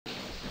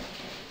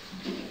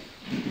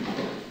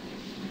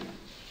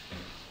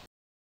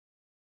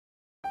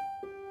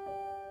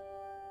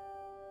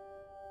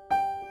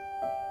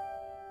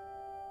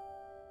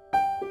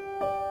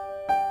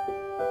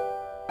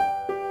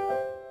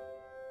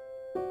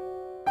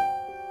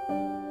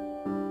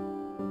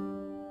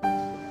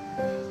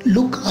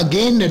Look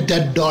again at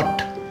that dot.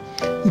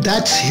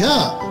 That's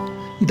here.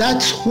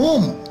 That's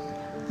home.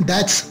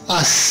 That's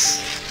us.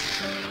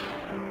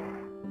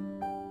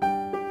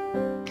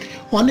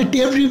 On it,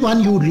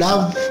 everyone you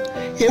love,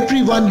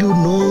 everyone you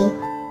know,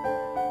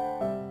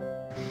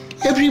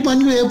 everyone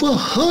you ever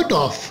heard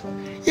of,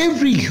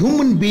 every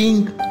human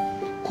being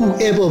who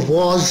ever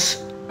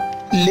was,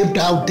 lived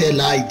out their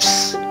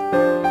lives.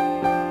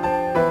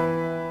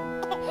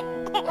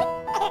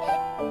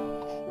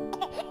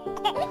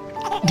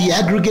 The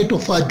aggregate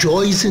of our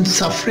joys and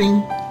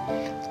suffering,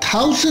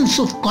 thousands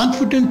of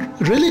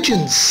confident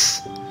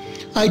religions,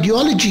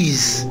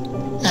 ideologies,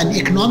 and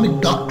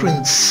economic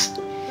doctrines,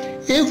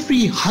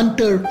 every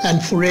hunter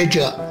and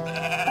forager,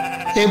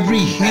 every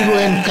hero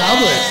and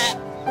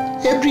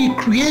coward, every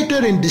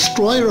creator and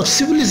destroyer of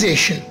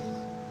civilization,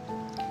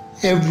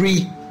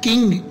 every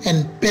king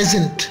and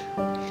peasant,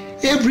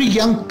 every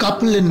young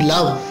couple in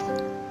love,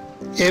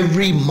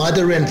 every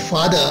mother and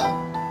father,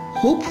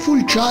 hopeful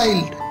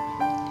child,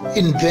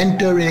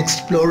 inventor and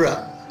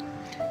explorer,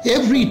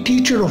 every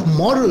teacher of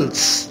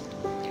morals,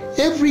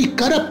 every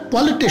corrupt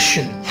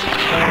politician,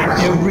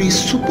 every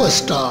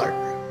superstar,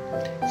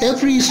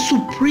 every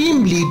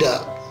supreme leader,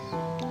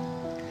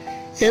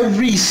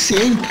 every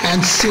saint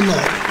and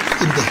sinner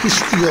in the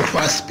history of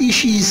our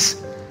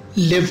species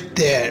lived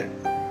there.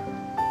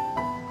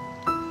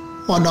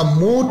 On a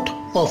mote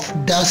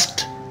of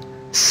dust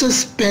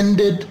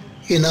suspended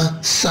in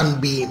a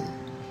sunbeam.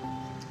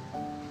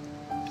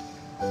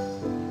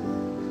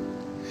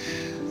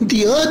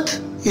 The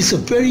earth is a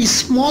very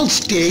small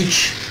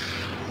stage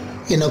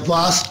in a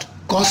vast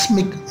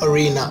cosmic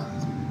arena.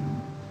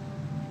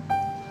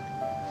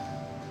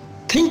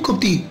 Think of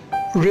the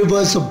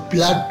rivers of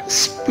blood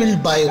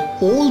spilled by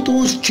all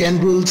those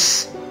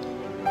generals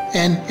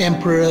and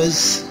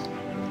emperors,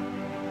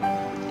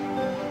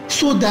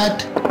 so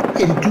that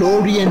in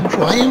glory and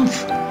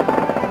triumph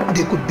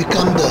they could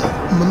become the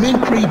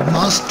momentary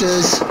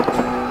masters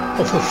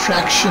of a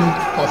fraction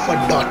of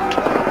a dot.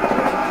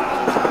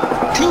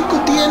 Think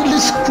of the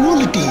endless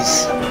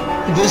cruelties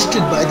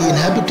visited by the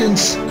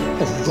inhabitants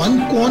of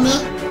one corner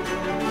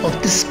of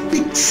this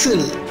pixel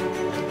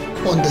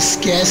on the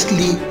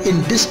scarcely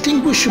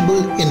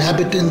indistinguishable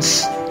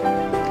inhabitants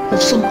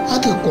of some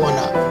other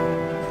corner.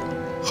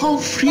 How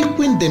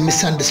frequent their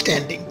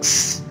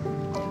misunderstandings,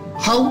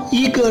 how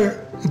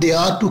eager they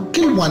are to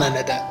kill one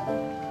another,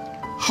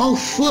 how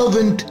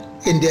fervent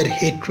in their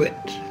hatred.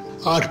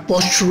 Our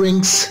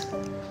posturings,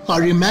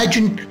 our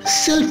imagined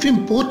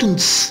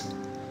self-importance,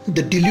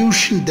 the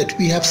delusion that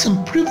we have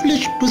some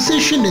privileged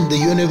position in the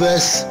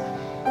universe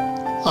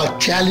are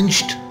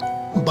challenged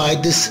by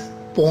this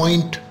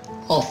point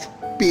of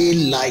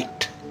pale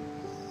light.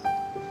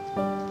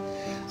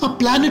 Our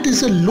planet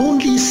is a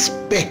lonely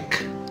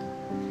speck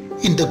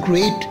in the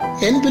great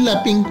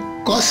enveloping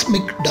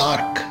cosmic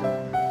dark.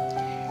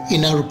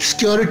 In our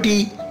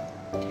obscurity,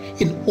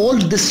 in all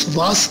this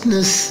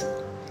vastness,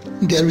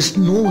 there is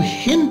no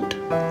hint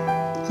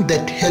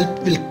that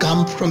help will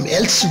come from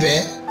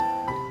elsewhere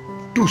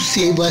to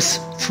save us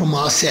from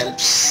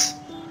ourselves.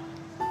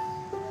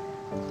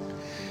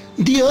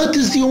 The earth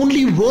is the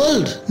only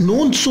world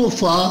known so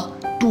far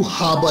to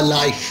harbor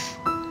life.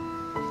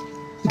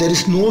 There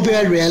is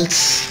nowhere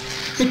else,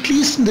 at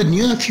least in the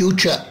near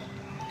future,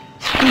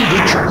 to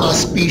which our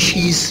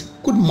species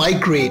could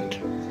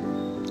migrate.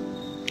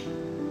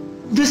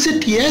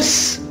 Visit,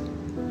 yes.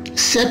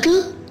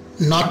 Settle,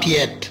 not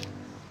yet.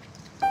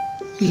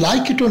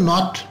 Like it or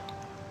not,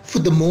 for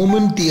the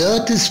moment the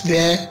earth is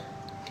where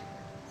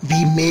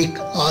we make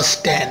our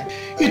stand.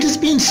 It has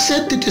been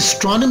said that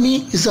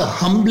astronomy is a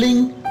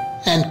humbling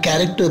and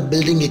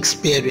character-building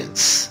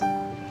experience.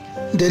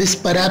 There is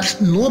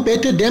perhaps no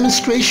better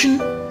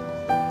demonstration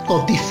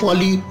of the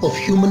folly of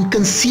human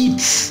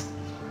conceits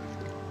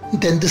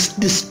than this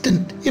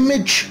distant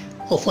image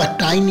of a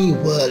tiny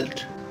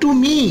world. To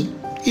me,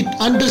 it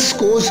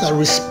underscores our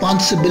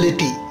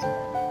responsibility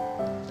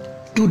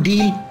to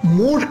deal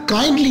more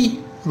kindly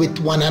with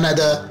one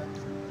another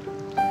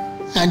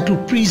and to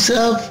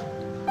preserve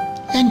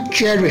and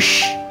cherish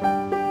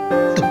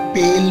the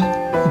pale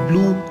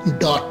blue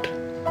dot,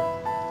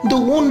 the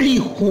only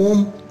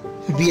home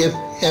we have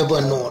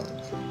ever known.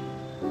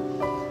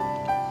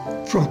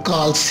 From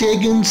Carl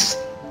Sagan's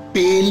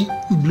Pale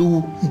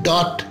Blue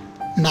Dot,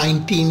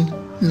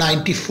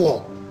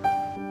 1994.